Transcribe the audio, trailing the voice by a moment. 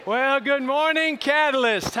Well, good morning,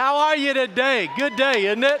 Catalyst. How are you today? Good day,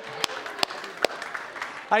 isn't it?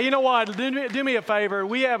 Hey, you know what? Do me a favor.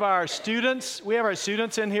 We have our students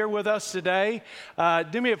in here with us today.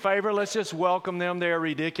 Do me a favor. Let's just welcome them. They're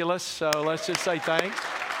ridiculous. So let's just say thanks.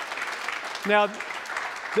 Now,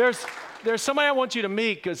 there's somebody I want you to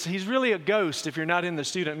meet because he's really a ghost if you're not in the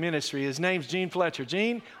student ministry. His name's Gene Fletcher.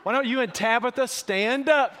 Gene, why don't you and Tabitha stand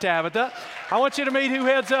up, Tabitha? I want you to meet who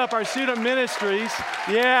heads up our student ministries.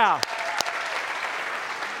 Yeah.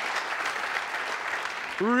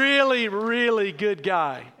 Really, really good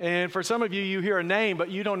guy. And for some of you, you hear a name,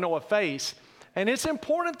 but you don't know a face. And it's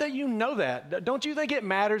important that you know that. Don't you think it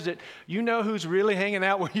matters that you know who's really hanging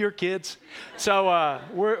out with your kids? So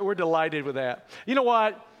we're delighted with that. You know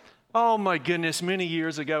what? Oh my goodness, many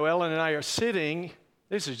years ago, Ellen and I are sitting,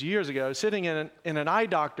 this is years ago, sitting in an eye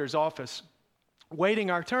doctor's office, waiting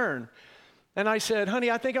our turn. And I said, honey,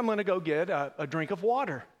 I think I'm going to go get a drink of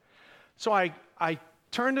water. So I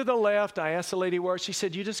turned to the left, I asked the lady where, she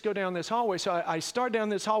said, you just go down this hallway. So I start down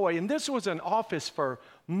this hallway, and this was an office for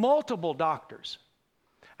multiple doctors.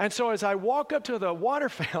 And so as I walk up to the water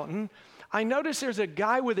fountain, I notice there's a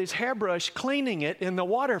guy with his hairbrush cleaning it in the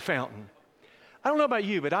water fountain. I don't know about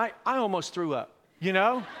you, but I almost threw up, you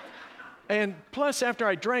know? And plus, after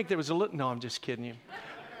I drank, there was a little, no, I'm just kidding you.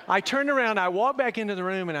 I turned around, I walked back into the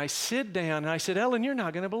room, and I sit down, and I said, Ellen, you're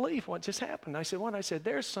not going to believe what just happened. I said, what? I said,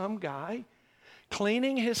 there's some guy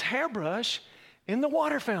cleaning his hairbrush in the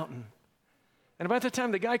water fountain. And about the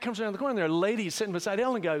time the guy comes around the corner, there are ladies sitting beside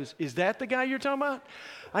Ellen and goes, is that the guy you're talking about?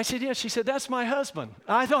 I said, yes. She said, that's my husband.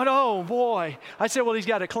 I thought, oh, boy. I said, well, he's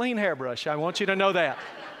got a clean hairbrush. I want you to know that.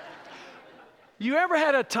 You ever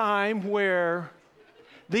had a time where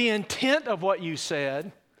the intent of what you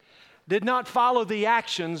said did not follow the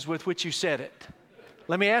actions with which you said it?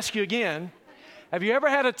 Let me ask you again. Have you ever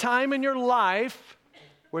had a time in your life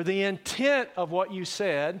where the intent of what you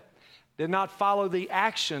said did not follow the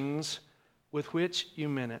actions with which you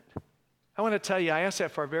meant it? I want to tell you, I ask that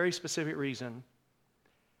for a very specific reason.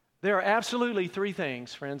 There are absolutely three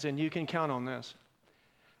things, friends, and you can count on this.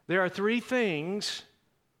 There are three things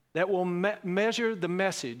that will measure the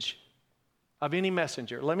message of any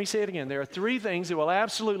messenger. Let me say it again. There are three things that will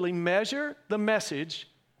absolutely measure the message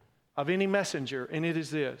of any messenger, and it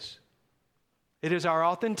is this. It is our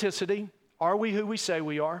authenticity. Are we who we say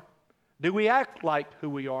we are? Do we act like who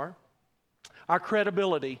we are? Our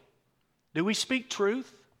credibility. Do we speak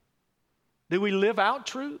truth? Do we live out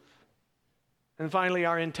truth? And finally,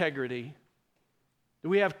 our integrity. Do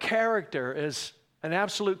we have character as an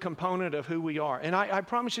absolute component of who we are? And I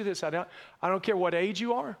promise you this, I don't care what age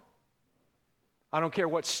you are. I don't care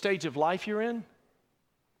what stage of life you're in.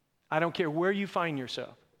 I don't care where you find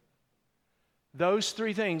yourself. Those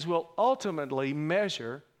three things will ultimately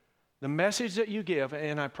measure the message that you give,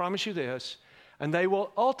 and I promise you this, and they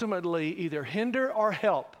will ultimately either hinder or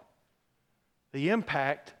help the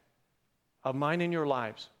impact of mine in your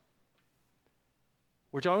lives.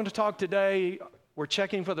 We're going to talk today, we're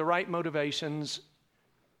checking for the right motivations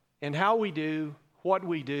in how we do, what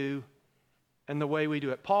we do, and the way we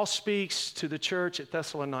do it. Paul speaks to the church at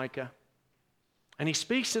Thessalonica, and he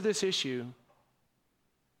speaks to this issue.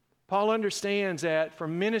 Paul understands that for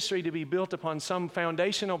ministry to be built upon some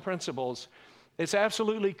foundational principles, it's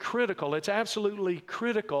absolutely critical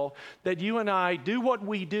that you and I do what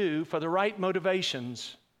we do for the right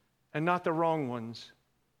motivations and not the wrong ones.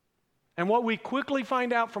 And what we quickly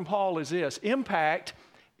find out from Paul is this: impact,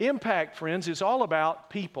 friends, is all about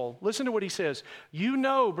people. Listen to what he says. You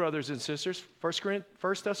know, brothers and sisters, 1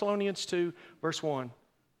 Thessalonians 2, verse 1.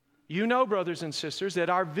 You know, brothers and sisters, that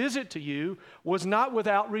our visit to you was not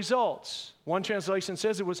without results. One translation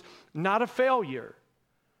says it was not a failure.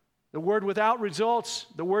 The word without results,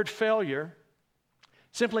 the word failure,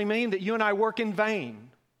 simply mean that you and I work in vain.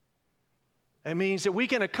 It means that we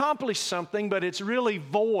can accomplish something, but it's really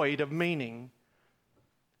void of meaning.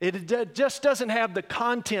 It just doesn't have the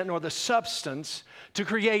content or the substance to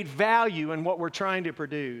create value in what we're trying to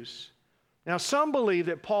produce. Now, some believe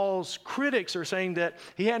that Paul's critics are saying that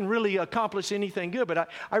he hadn't really accomplished anything good, but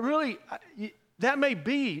that may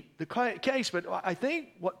be the case, but I think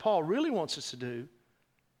what Paul really wants us to do,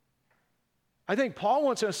 I think Paul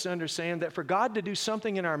wants us to understand that for God to do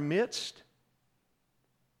something in our midst,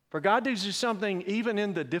 for God to do something even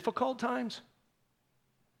in the difficult times,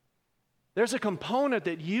 there's a component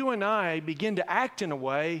that you and I begin to act in a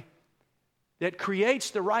way that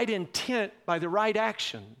creates the right intent by the right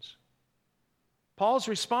actions. Paul's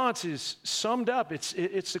response is summed up. It's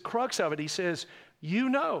the crux of it. He says, you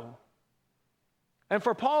know. And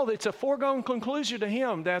for Paul, it's a foregone conclusion to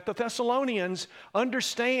him that the Thessalonians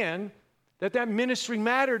understand That ministry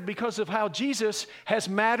mattered because of how Jesus has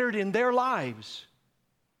mattered in their lives.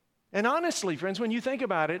 And honestly, friends, when you think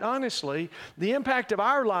about it, honestly, the impact of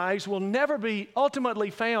our lives will never be ultimately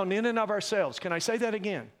found in and of ourselves. Can I say that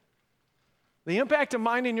again? The impact of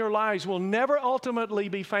mine in your lives will never ultimately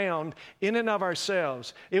be found in and of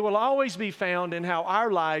ourselves. It will always be found in how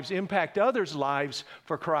our lives impact others' lives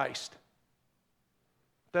for Christ.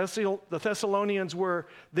 The Thessalonians were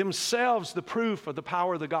themselves the proof of the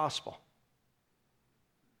power of the gospel.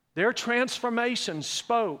 Their transformation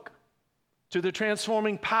spoke to the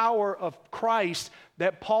transforming power of Christ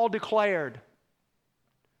that Paul declared.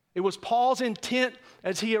 It was Paul's intent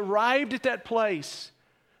as he arrived at that place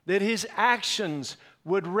that his actions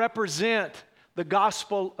would represent the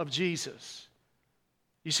gospel of Jesus.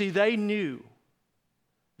 You see, they knew.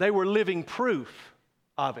 They were living proof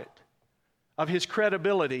of it, of his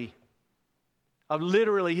credibility, of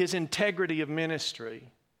literally his integrity of ministry.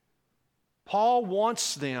 Paul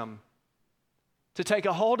wants them to take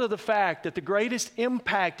a hold of the fact that the greatest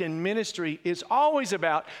impact in ministry is always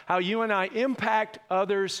about how you and I impact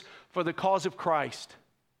others for the cause of Christ.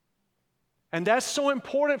 And that's so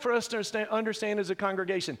important for us to understand as a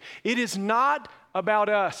congregation. It is not about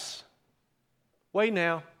us. Wait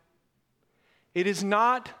now. It is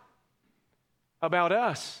not about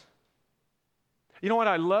us. You know what?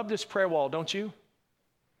 I love this prayer wall, don't you?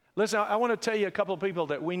 Listen, I want to tell you a couple of people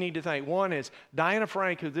that we need to thank. One is Diana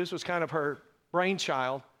Frank, who this was kind of her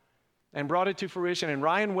brainchild and brought it to fruition, and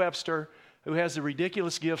Ryan Webster, who has the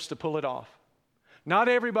ridiculous gifts to pull it off. Not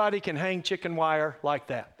everybody can hang chicken wire like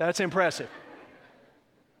that. That's impressive.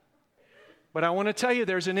 But I want to tell you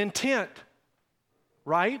there's an intent,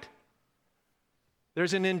 right?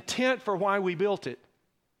 There's an intent for why we built it.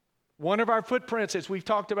 One of our footprints, as we've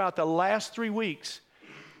talked about the last 3 weeks,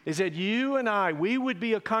 is that you and I, we would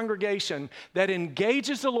be a congregation that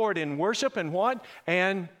engages the Lord in worship and what?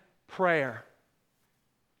 And prayer.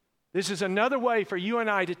 This is another way for you and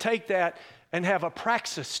I to take that and have a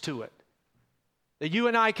praxis to it. That you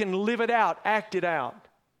and I can live it out, act it out.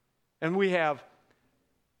 And we have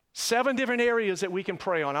 7 different areas that we can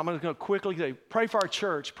pray on. I'm going to quickly say, pray for our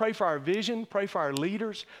church, pray for our vision, pray for our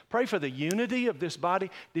leaders, pray for the unity of this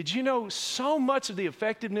body. Did you know so much of the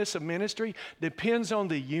effectiveness of ministry depends on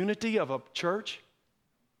the unity of a church?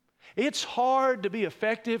 It's hard to be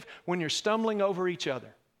effective when you're stumbling over each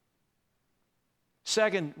other.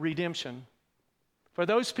 Second, redemption. For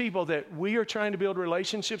those people that we are trying to build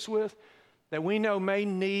relationships with, that we know may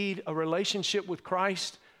need a relationship with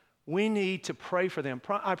Christ, we need to pray for them.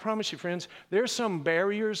 I promise you, friends, there's some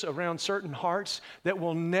barriers around certain hearts that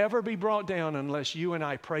will never be brought down unless you and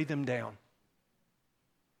I pray them down.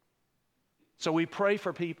 So we pray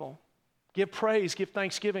for people. Give praise, give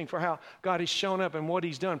thanksgiving for how God has shown up and what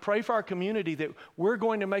He's done. Pray for our community that we're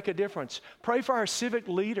going to make a difference. Pray for our civic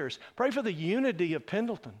leaders. Pray for the unity of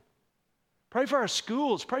Pendleton. Pray for our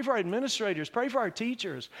schools. Pray for our administrators. Pray for our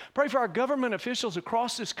teachers. Pray for our government officials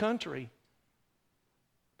across this country.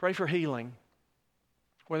 Pray for healing,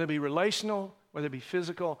 whether it be relational, whether it be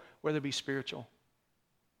physical, whether it be spiritual.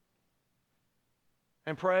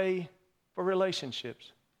 And pray for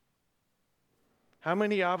relationships. How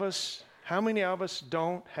many of us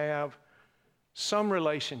don't have some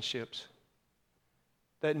relationships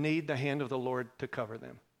that need the hand of the Lord to cover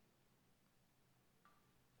them?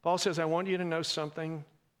 Paul says, I want you to know something.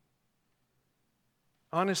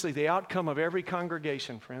 Honestly, the outcome of every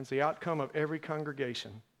congregation, friends, the outcome of every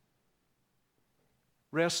congregation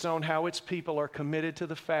rests on how its people are committed to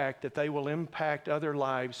the fact that they will impact other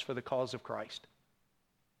lives for the cause of Christ.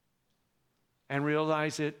 And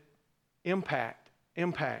realize it, impact,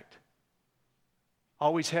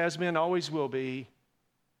 always has been, always will be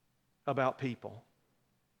about people.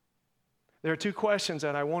 There are 2 questions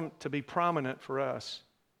that I want to be prominent for us.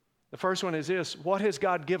 The first one is this: what has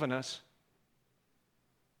God given us?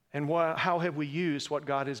 And how have we used what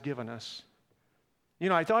God has given us? You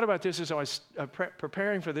know, I thought about this as I was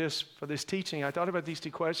preparing for this teaching. I thought about these 2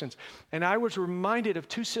 questions, and I was reminded of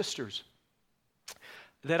 2 sisters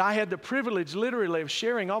that I had the privilege, literally, of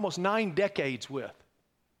sharing almost 9 decades with.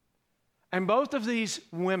 And both of these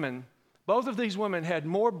women had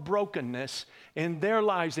more brokenness in their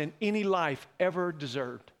lives than any life ever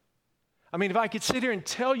deserved. I mean, if I could sit here and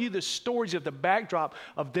tell you the stories of the backdrop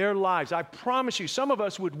of their lives, I promise you, some of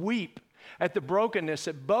us would weep at the brokenness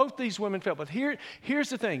that both these women felt. But here's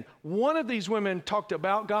the thing. One of these women talked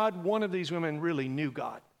about God. One of these women really knew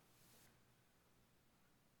God.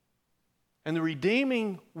 And the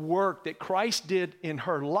redeeming work that Christ did in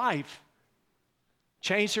her life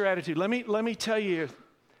changed her attitude. Let me tell you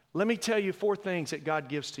 4 things that God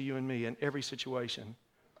gives to you and me in every situation.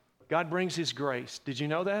 God brings His grace. Did you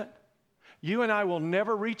know that? You and I will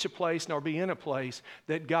never reach a place nor be in a place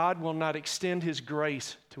that God will not extend His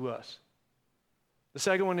grace to us. The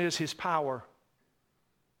second one is His power.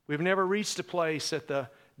 We've never reached a place that the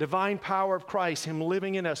divine power of Christ, Him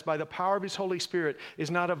living in us by the power of His Holy Spirit, is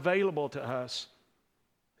not available to us.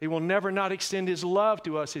 He will never not extend His love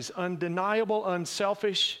to us, His undeniable,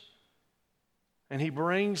 unselfish. And He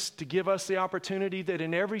brings to give us the opportunity that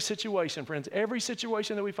in every situation, friends, every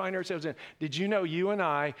situation that we find ourselves in, did you know you and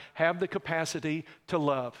I have the capacity to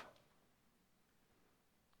love?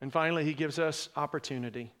 And finally, He gives us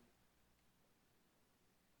opportunity.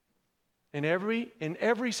 In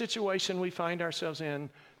every situation we find ourselves in,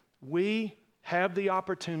 we have the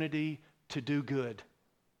opportunity to do good.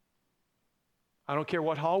 I don't care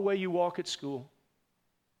what hallway you walk at school.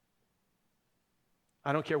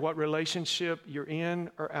 I don't care what relationship you're in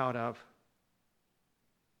or out of.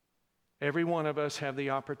 Every one of us have the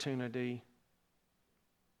opportunity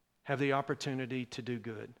to do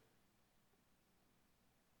good.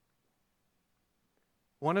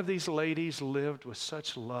 One of these ladies lived with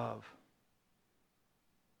such love,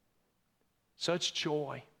 such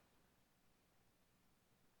joy.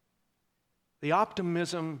 The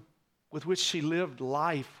optimism with which she lived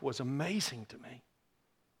life was amazing to me.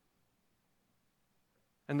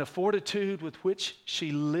 And the fortitude with which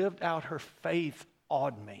she lived out her faith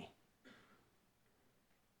awed me.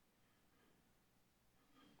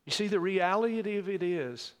 You see, the reality of it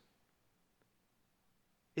is,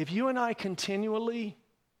 if you and I continually,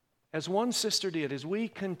 as one sister did, as we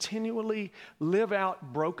continually live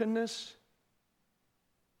out brokenness,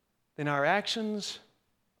 then our actions,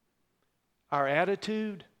 our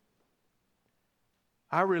attitude,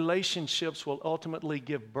 our relationships will ultimately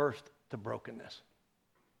give birth to brokenness.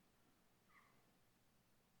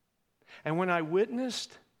 And when I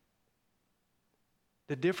witnessed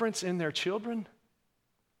the difference in their children,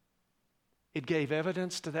 it gave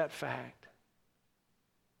evidence to that fact.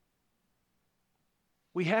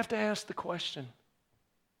 We have to ask the question,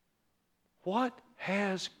 what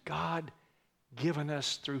has God given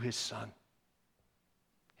us through His Son?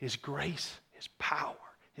 His grace, His power,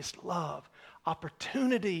 His love,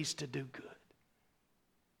 opportunities to do good.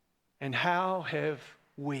 And how have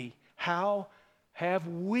we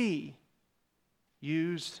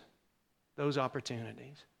used those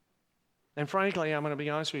opportunities? And frankly, I'm going to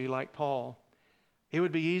be honest with you, like Paul, it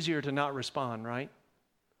would be easier to not respond, right?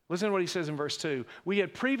 Listen to what he says in verse 2. We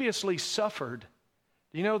had previously suffered.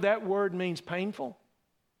 Do you know that word means painful?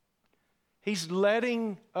 He's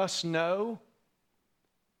letting us know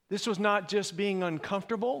this was not just being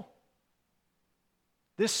uncomfortable.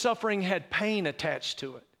 This suffering had pain attached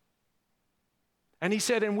to it. And he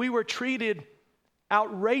said, and we were treated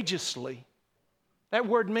outrageously. That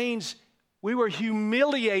word means we were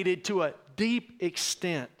humiliated to a deep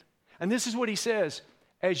extent. And this is what he says,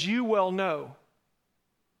 as you well know.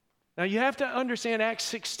 Now you have to understand Acts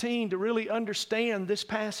 16 to really understand this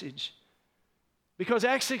passage. Because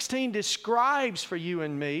Acts 16 describes for you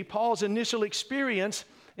and me Paul's initial experience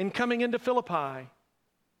in coming into Philippi.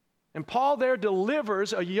 And Paul there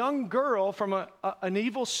delivers a young girl from an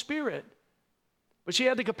evil spirit. But she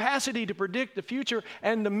had the capacity to predict the future,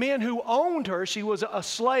 and the men who owned her, she was a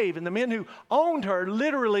slave, and the men who owned her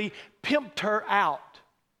literally pimped her out.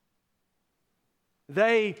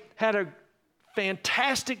 They had a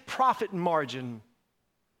fantastic profit margin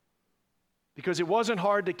because it wasn't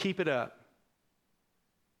hard to keep it up.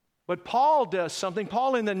 But Paul does something.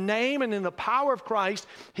 Paul, in the name and in the power of Christ,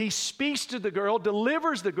 he speaks to the girl,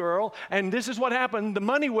 delivers the girl, and this is what happened. The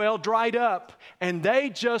money well dried up, and they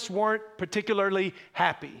just weren't particularly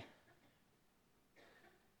happy.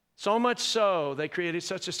 So much so, they created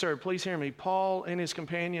such a stir. Please hear me. Paul and his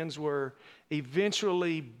companions were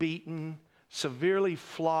eventually beaten, severely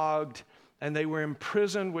flogged, and they were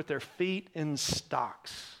imprisoned with their feet in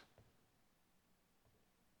stocks.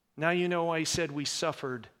 Now you know why he said we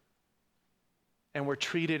suffered and were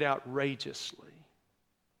treated outrageously.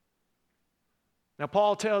 Now,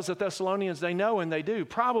 Paul tells the Thessalonians they know, and they do.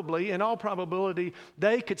 Probably, in all probability,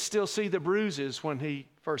 they could still see the bruises when he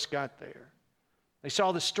first got there. They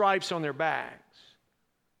saw the stripes on their backs.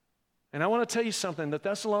 And I want to tell you something. The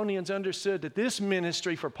Thessalonians understood that this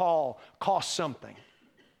ministry for Paul cost something.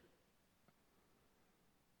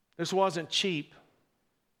 This wasn't cheap.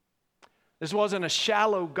 This wasn't a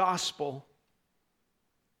shallow gospel.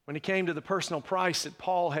 When it came to the personal price that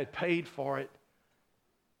Paul had paid for it.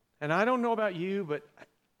 And I don't know about you, but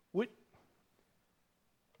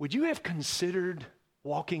would you have considered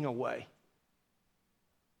walking away?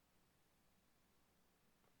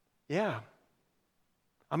 Yeah.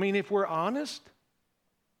 I mean, if we're honest,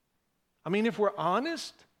 I mean, if we're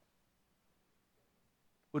honest,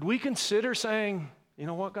 would we consider saying, you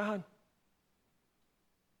know what, God?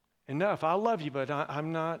 Enough. I love you, but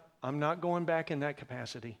I'm not going back in that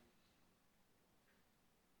capacity.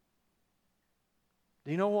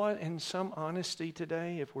 Do you know what? In some honesty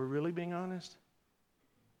today, if we're really being honest,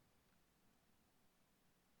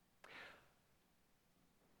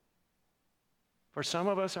 for some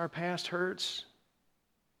of us, our past hurts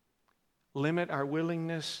limit our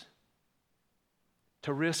willingness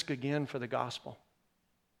to risk again for the gospel.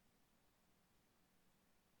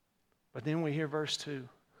 But then we hear verse 2,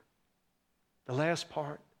 the last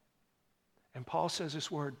part, and Paul says this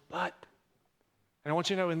word, but. And I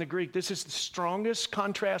want you to know in the Greek, this is the strongest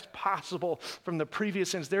contrast possible from the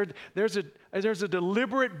previous sentence. There's a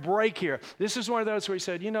deliberate break here. This is one of those where he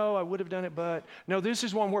said, I would have done it, but. No, this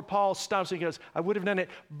is one where Paul stops and he goes, I would have done it,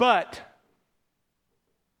 but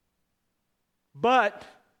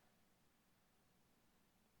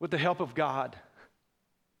with the help of God,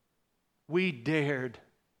 we dared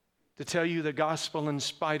to tell you the gospel in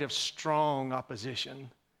spite of strong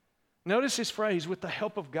opposition. Notice this phrase, with the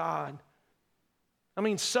help of God. I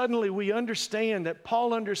mean, suddenly we understand that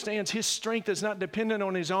Paul understands his strength is not dependent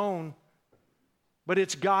on his own, but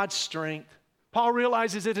it's God's strength. Paul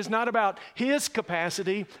realizes it is not about his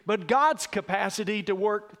capacity, but God's capacity to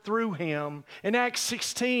work through him. In Acts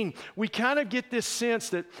 16, we kind of get this sense,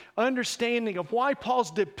 that understanding of why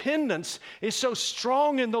Paul's dependence is so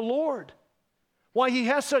strong in the Lord. Why he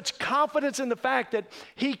has such confidence in the fact that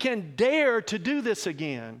he can dare to do this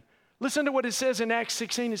again. Listen to what it says in Acts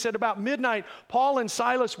 16. It said, about midnight, Paul and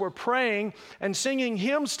Silas were praying and singing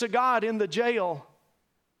hymns to God in the jail.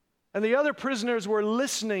 And the other prisoners were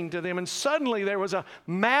listening to them. And suddenly there was a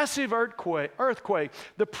massive earthquake.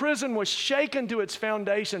 The prison was shaken to its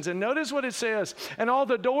foundations. And notice what it says. And all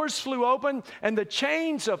the doors flew open, and the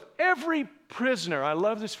chains of every prisoner, I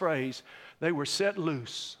love this phrase, they were set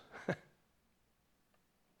loose.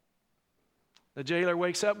 The jailer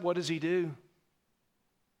wakes up. What does he do?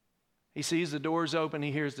 He sees the doors open,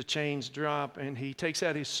 he hears the chains drop, and he takes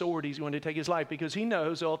out his sword. He's going to take his life because he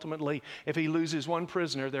knows ultimately if he loses one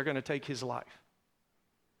prisoner, they're going to take his life.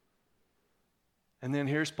 And then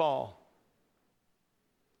here's Paul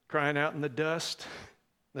crying out in the dust,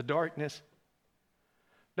 the darkness.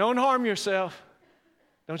 Don't harm yourself.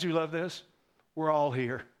 Don't you love this? We're all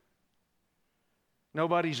here.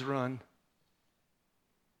 Nobody's run.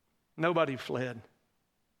 Nobody fled.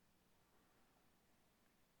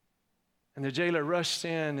 And the jailer rushed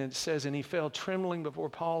in, and it says, and he fell trembling before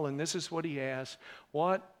Paul, and this is what he asked,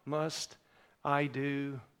 what must I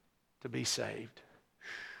do to be saved?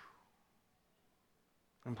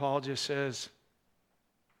 And Paul just says,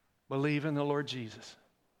 believe in the Lord Jesus,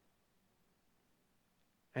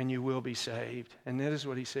 and you will be saved. And that is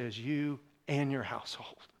what he says, you and your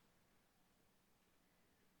household.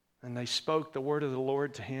 And they spoke the word of the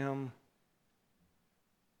Lord to him.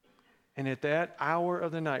 And at that hour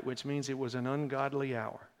of the night, which means it was an ungodly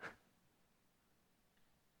hour,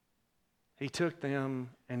 he took them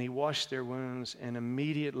and he washed their wounds, and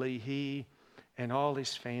immediately he and all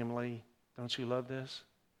his family, don't you love this?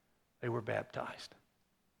 They were baptized.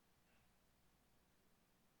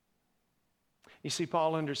 You see,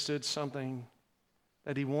 Paul understood something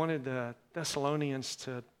that he wanted the Thessalonians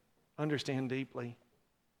to understand deeply.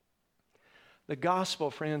 The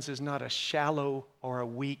gospel, friends, is not a shallow or a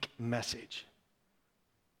weak message.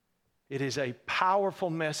 It is a powerful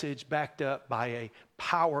message backed up by a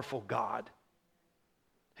powerful God.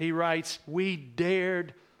 He writes, we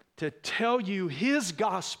dared to tell you his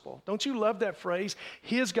gospel. Don't you love that phrase?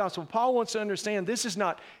 His gospel. Paul wants to understand this is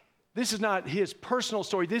not his personal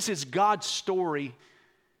story. This is God's story.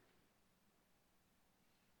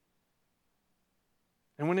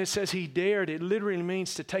 And when it says he dared, it literally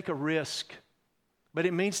means to take a risk. But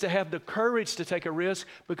it means to have the courage to take a risk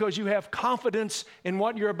because you have confidence in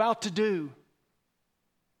what you're about to do.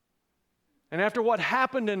 And after what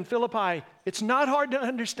happened in Philippi, it's not hard to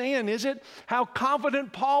understand, is it? How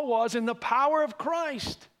confident Paul was in the power of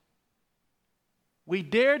Christ. We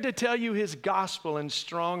dared to tell you his gospel in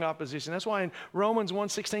strong opposition. That's why in Romans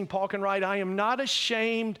 1:16, Paul can write, I am not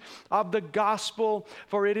ashamed of the gospel,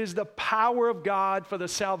 for it is the power of God for the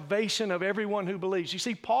salvation of everyone who believes. You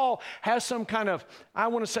see, Paul has some kind of, I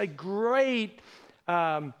want to say, great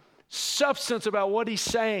substance about what he's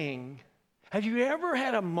saying. Have you ever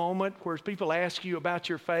had a moment where people ask you about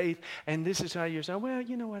your faith, and this is how you're saying, well,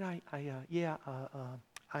 you know what,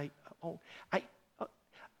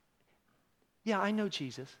 yeah, I know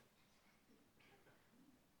Jesus.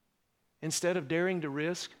 Instead of daring to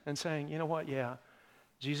risk and saying, you know what, yeah,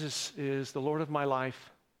 Jesus is the Lord of my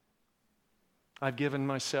life. I've given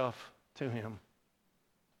myself to him.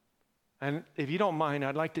 And if you don't mind,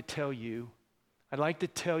 I'd like to tell you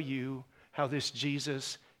how this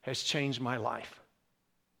Jesus has changed my life.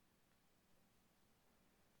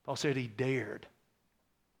 Paul said he dared.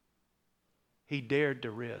 He dared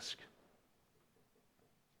to risk.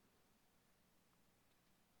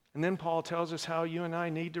 And then Paul tells us how you and I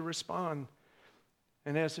need to respond.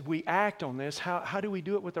 And as we act on this, how do we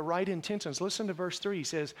do it with the right intentions? Listen to verse 3. He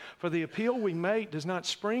says, "For the appeal we make does not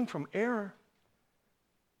spring from error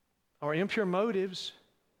or impure motives,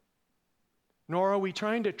 nor are we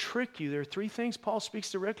trying to trick you." There are three things Paul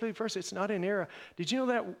speaks directly. First, it's not in error. Did you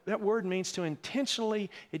know that word means to intentionally,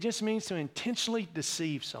 it just means to intentionally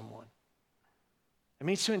deceive someone. It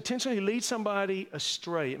means to intentionally lead somebody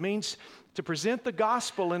astray. It means to present the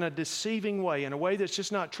gospel in a deceiving way, in a way that's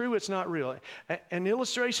just not true, it's not real. An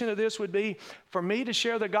illustration of this would be for me to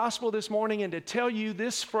share the gospel this morning and to tell you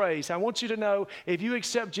this phrase. I want you to know, if you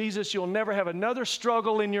accept Jesus, you'll never have another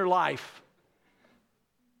struggle in your life.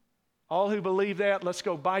 All who believe that, let's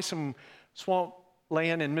go buy some swamp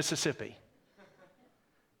land in Mississippi.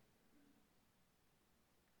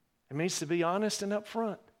 It means to be honest and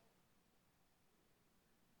upfront.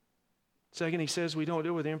 Second, he says we don't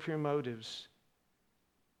do it with impure motives.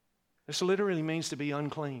 This literally means to be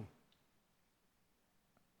unclean.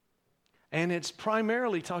 And it's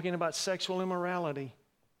primarily talking about sexual immorality.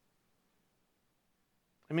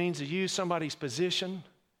 It means to use somebody's position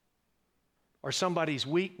or somebody's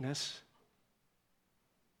weakness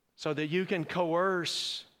so that you can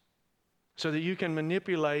coerce, so that you can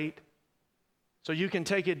manipulate, so you can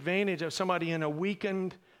take advantage of somebody in a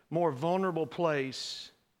weakened, more vulnerable place.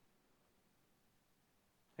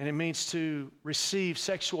 And it means to receive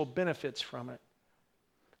sexual benefits from it.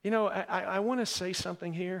 You know, I want to say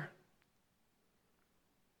something here,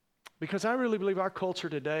 because I really believe our culture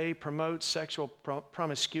today promotes sexual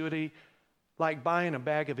promiscuity like buying a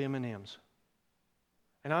bag of M&Ms.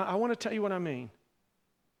 And I want to tell you what I mean.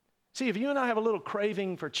 See, if you and I have a little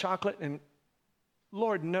craving for chocolate, and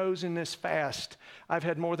Lord knows in this fast, I've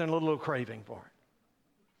had more than a little craving for it.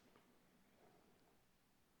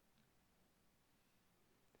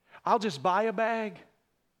 I'll just buy a bag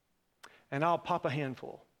and I'll pop a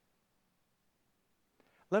handful.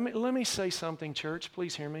 Let me say something, church.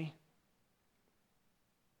 Please hear me.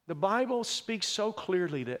 The Bible speaks so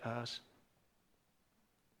clearly to us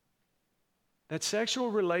that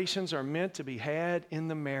sexual relations are meant to be had in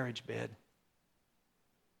the marriage bed.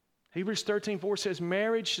 Hebrews 13:4 says,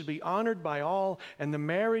 "Marriage should be honored by all, and the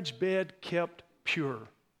marriage bed kept pure.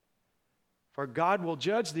 For God will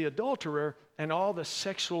judge the adulterer and all the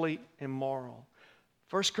sexually immoral."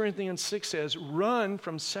 1 Corinthians 6 says, "Run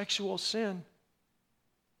from sexual sin."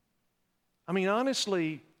 I mean,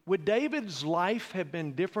 honestly, would David's life have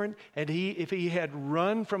been different if he had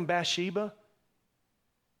run from Bathsheba?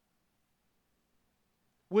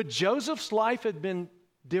 Would Joseph's life have been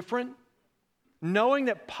different, knowing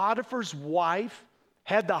that Potiphar's wife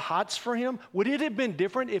had the hots for him? Would it have been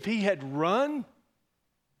different if he had run?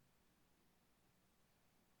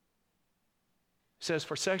 It says,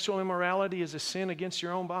 "For sexual immorality is a sin against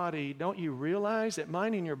your own body. Don't you realize that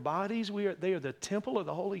minding your bodies, they are the temple of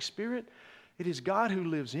the Holy Spirit? It is God who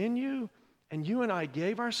lives in you, and you and I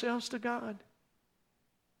gave ourselves to God."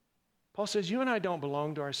 Paul says, you and I don't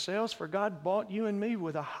belong to ourselves, for God bought you and me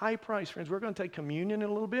with a high price. Friends, we're going to take communion in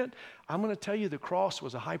a little bit. I'm going to tell you the cross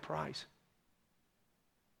was a high price.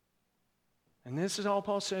 And this is all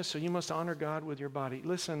Paul says, so you must honor God with your body.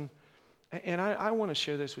 Listen, and I want to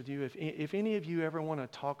share this with you. If any of you ever want to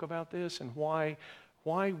talk about this and why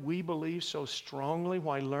we believe so strongly,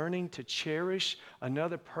 why learning to cherish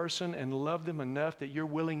another person and love them enough that you're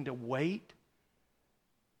willing to wait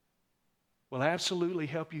will absolutely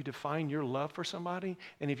help you define your love for somebody.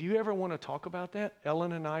 And if you ever want to talk about that,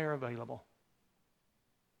 Ellen and I are available.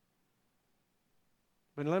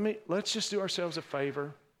 But let's just do ourselves a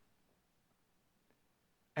favor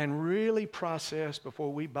and really process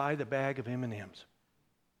before we buy the bag of M&Ms.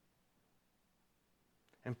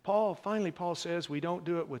 And finally Paul says we don't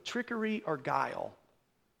do it with trickery or guile.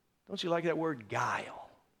 Don't you like that word, guile?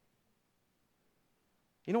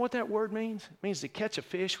 You know what that word means? It means to catch a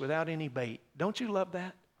fish without any bait. Don't you love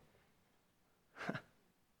that?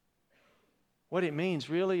 What it means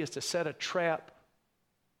really is to set a trap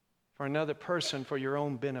for another person for your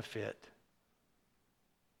own benefit.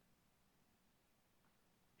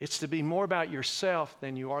 It's to be more about yourself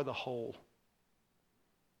than you are the whole.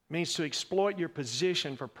 It means to exploit your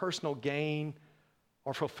position for personal gain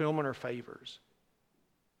or fulfillment or favors.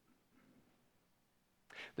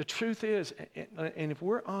 The truth is, and if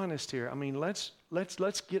we're honest here, I mean, let's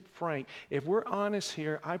get frank. If we're honest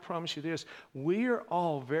here, I promise you this, we are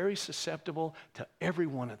all very susceptible to every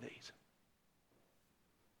one of these.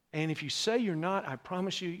 And if you say you're not, I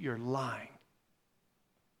promise you, you're lying.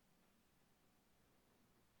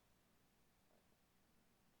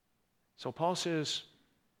 So Paul says,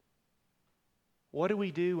 what do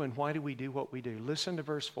we do and why do we do what we do? Listen to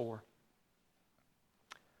verse 4.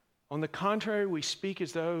 On the contrary, we speak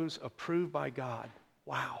as those approved by God.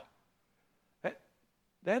 Wow.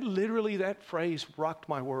 That phrase rocked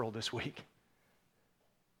my world this week.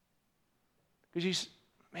 Because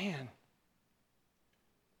man.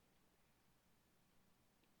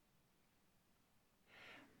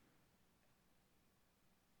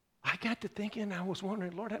 I got to thinking, I was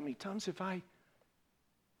wondering, Lord, how many times have I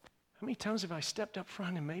stepped up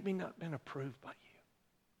front and maybe not been approved by you?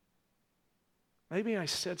 Maybe I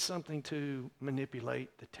said something to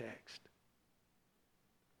manipulate the text.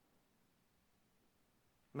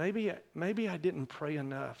 Maybe I didn't pray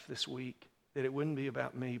enough this week that it wouldn't be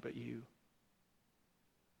about me but you.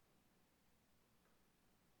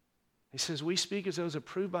 He says, we speak as those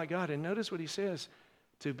approved by God. And notice what he says,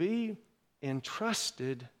 to be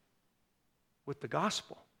entrusted with the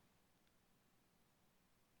gospel.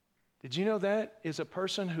 Did you know that is a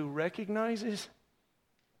person who recognizes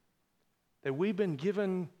that we've been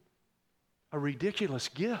given a ridiculous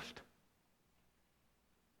gift?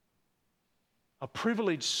 A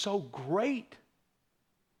privilege so great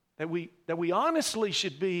that we honestly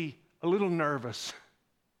should be a little nervous.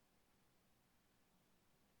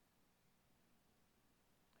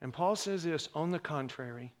 And Paul says this, on the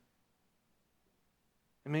contrary.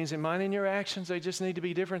 It means that mine and your actions, they just need to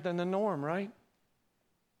be different than the norm, right?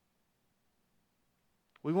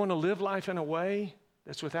 We want to live life in a way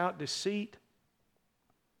that's without deceit,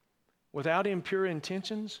 without impure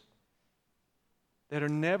intentions, that are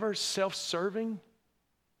never self-serving.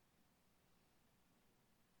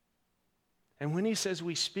 And when he says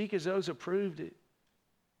we speak as those approved, it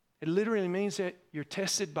literally means that you're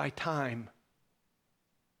tested by time.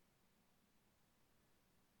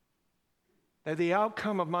 That the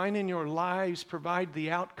outcome of mine and your lives provide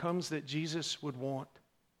the outcomes that Jesus would want.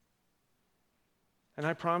 And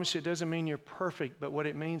I promise you, it doesn't mean you're perfect, but what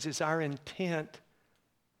it means is our intent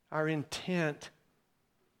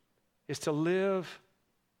is to live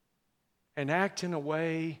and act in a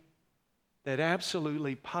way that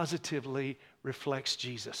absolutely, positively reflects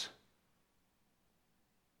Jesus.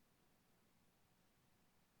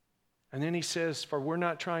 And then he says, for we're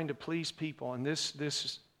not trying to please people. And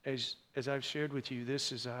this as I've shared with you,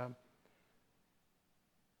 this was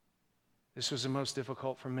the most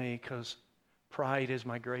difficult for me because pride is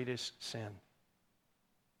my greatest sin.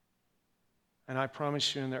 And I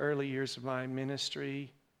promise you, in the early years of my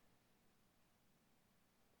ministry,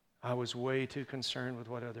 I was way too concerned with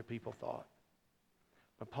what other people thought.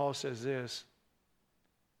 But Paul says this,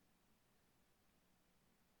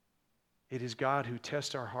 it is God who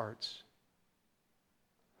tests our hearts.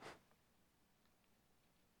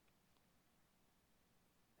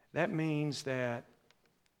 That means that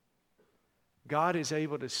God is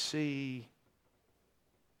able to see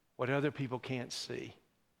what other people can't see.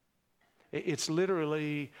 It's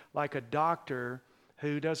literally like a doctor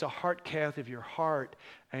who does a heart cath of your heart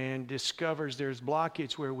and discovers there's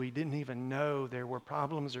blockage where we didn't even know there were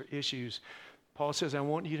problems or issues. Paul says, I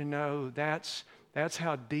want you to know that's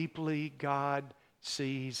how deeply God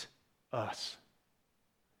sees us.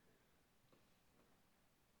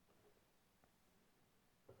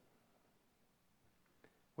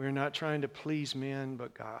 We're not trying to please men,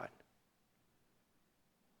 but God.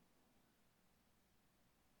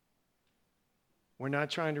 We're not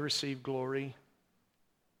trying to receive glory.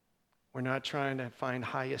 We're not trying to find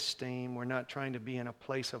high esteem. We're not trying to be in a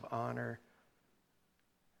place of honor.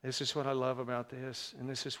 This is what I love about this. And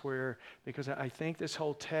this is where, because I think this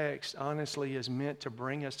whole text honestly is meant to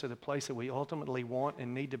bring us to the place that we ultimately want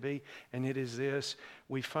and need to be. And it is this.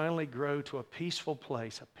 We finally grow to a peaceful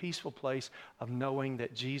place of knowing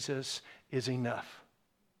that Jesus is enough.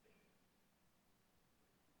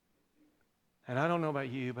 And I don't know about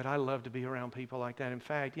you, but I love to be around people like that. In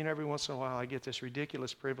fact, every once in a while I get this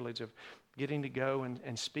ridiculous privilege of getting to go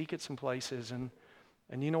and speak at some places.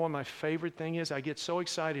 And you know what my favorite thing is? I get so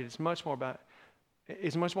excited. It's much more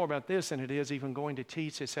about this than it is even going to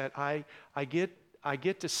teach. It's that I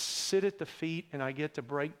get to sit at the feet and I get to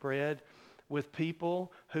break bread with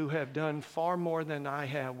people who have done far more than I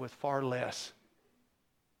have with far less.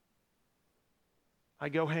 I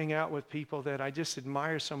go hang out with people that I just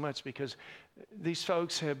admire so much because these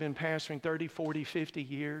folks have been pastoring 30, 40, 50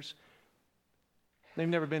 years. They've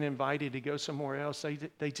never been invited to go somewhere else.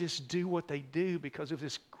 They just do what they do because of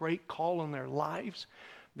this great call on their lives,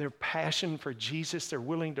 their passion for Jesus. They're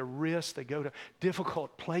willing to risk. They go to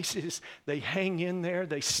difficult places. They hang in there.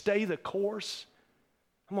 They stay the course.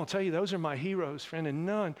 I'm going to tell you, those are my heroes, friend, and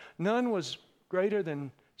none was greater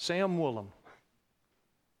than Sam Woolham.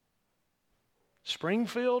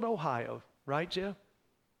 Springfield, Ohio, right, Jeff?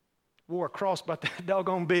 Wore a cross about that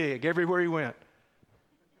doggone big everywhere he went.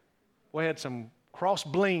 We had some cross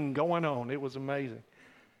bling going on. It was amazing.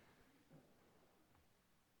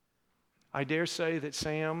 I dare say that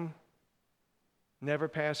Sam never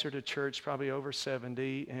pastored a church, probably over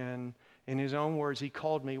 70, and in his own words, he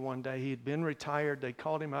called me one day. He had been retired. They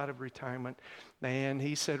called him out of retirement. And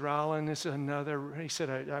he said, Ryland, this is another, he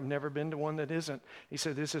said, I've never been to one that isn't. He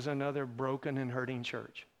said, this is another broken and hurting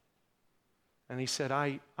church. And he said,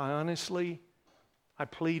 I honestly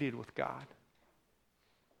pleaded with God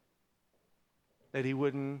that he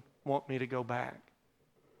wouldn't want me to go back.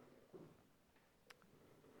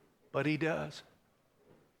 But he does.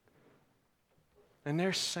 And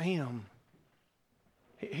there's Sam.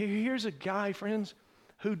 Here's a guy, friends,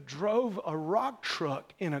 who drove a rock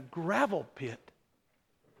truck in a gravel pit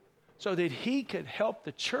so that he could help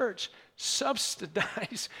the church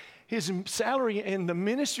subsidize his salary and the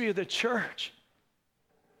ministry of the church.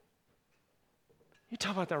 You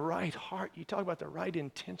talk about the right heart. You talk about the right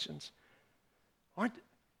intentions.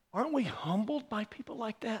 Aren't we humbled by people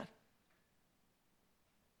like that?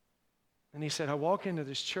 And he said, I walk into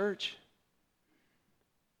this church,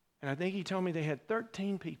 and I think he told me they had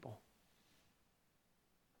 13 people.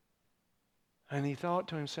 And he thought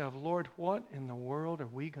to himself, Lord, what in the world are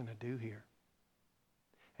we going to do here?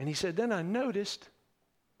 And he said, then I noticed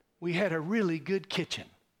we had a really good kitchen.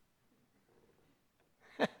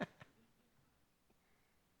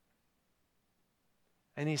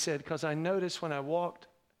 And he said, because I noticed when I walked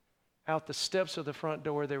out the steps of the front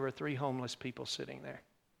door, there were 3 homeless people sitting there.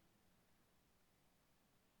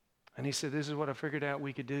 And he said, this is what I figured out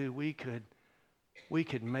we could do. We could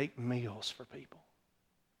make meals for people.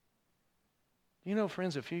 You know,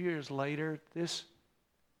 friends, a few years later, this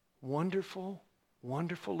wonderful,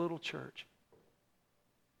 wonderful little church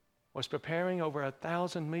was preparing over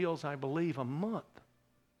 1,000 meals, I believe, a month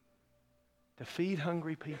to feed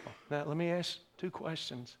hungry people. Now, let me ask 2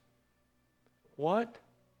 questions. What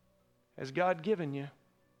has God given you?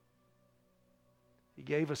 He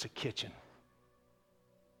gave us a kitchen.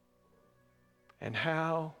 And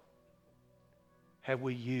how have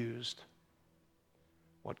we used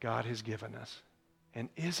what God has given us? And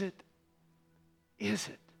is it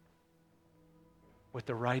with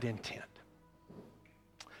the right intent?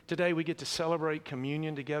 Today we get to celebrate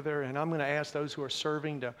communion together, and I'm going to ask those who are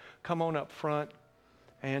serving to come on up front.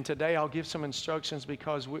 And today I'll give some instructions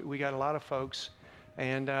because we got a lot of folks.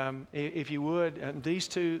 And if you would, these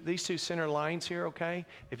two center lines here, okay?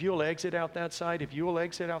 If you'll exit out that side,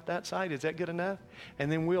 is that good enough?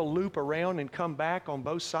 And then we'll loop around and come back on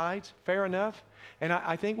both sides. Fair enough? And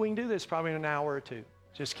I think we can do this probably in an hour or 2.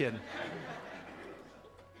 Just kidding.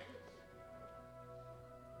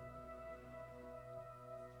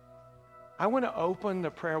 I want to open the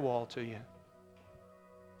prayer wall to you.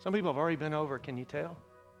 Some people have already been over, can you tell?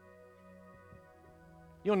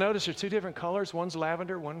 You'll notice there's 2 different colors. One's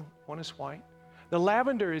lavender, one is white. The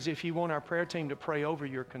lavender is if you want our prayer team to pray over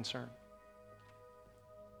your concern.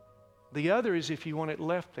 The other is if you want it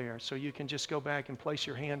left there so you can just go back and place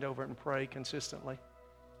your hand over it and pray consistently.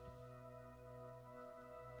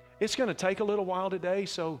 It's going to take a little while today,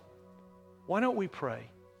 so why don't we pray?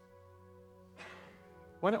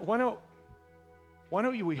 Why don't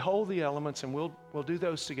we hold the elements and we'll do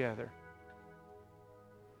those together.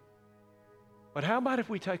 But how about if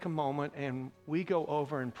we take a moment and we go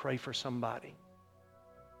over and pray for somebody?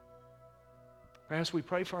 Perhaps we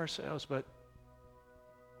pray for ourselves, but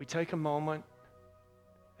we take a moment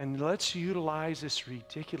and let's utilize this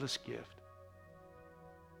ridiculous gift.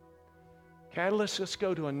 Catalyst, let's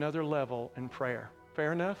go to another level in prayer.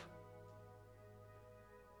 Fair enough?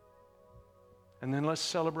 And then let's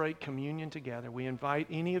celebrate communion together. We invite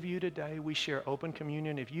any of you today. We share open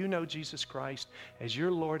communion. If you know Jesus Christ as your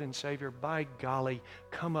Lord and Savior, by golly,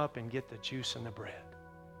 come up and get the juice and the bread.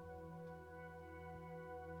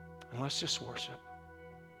 And let's just worship.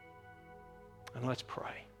 And let's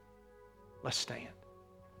pray. Let's stand.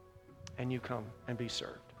 And you come and be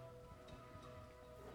served.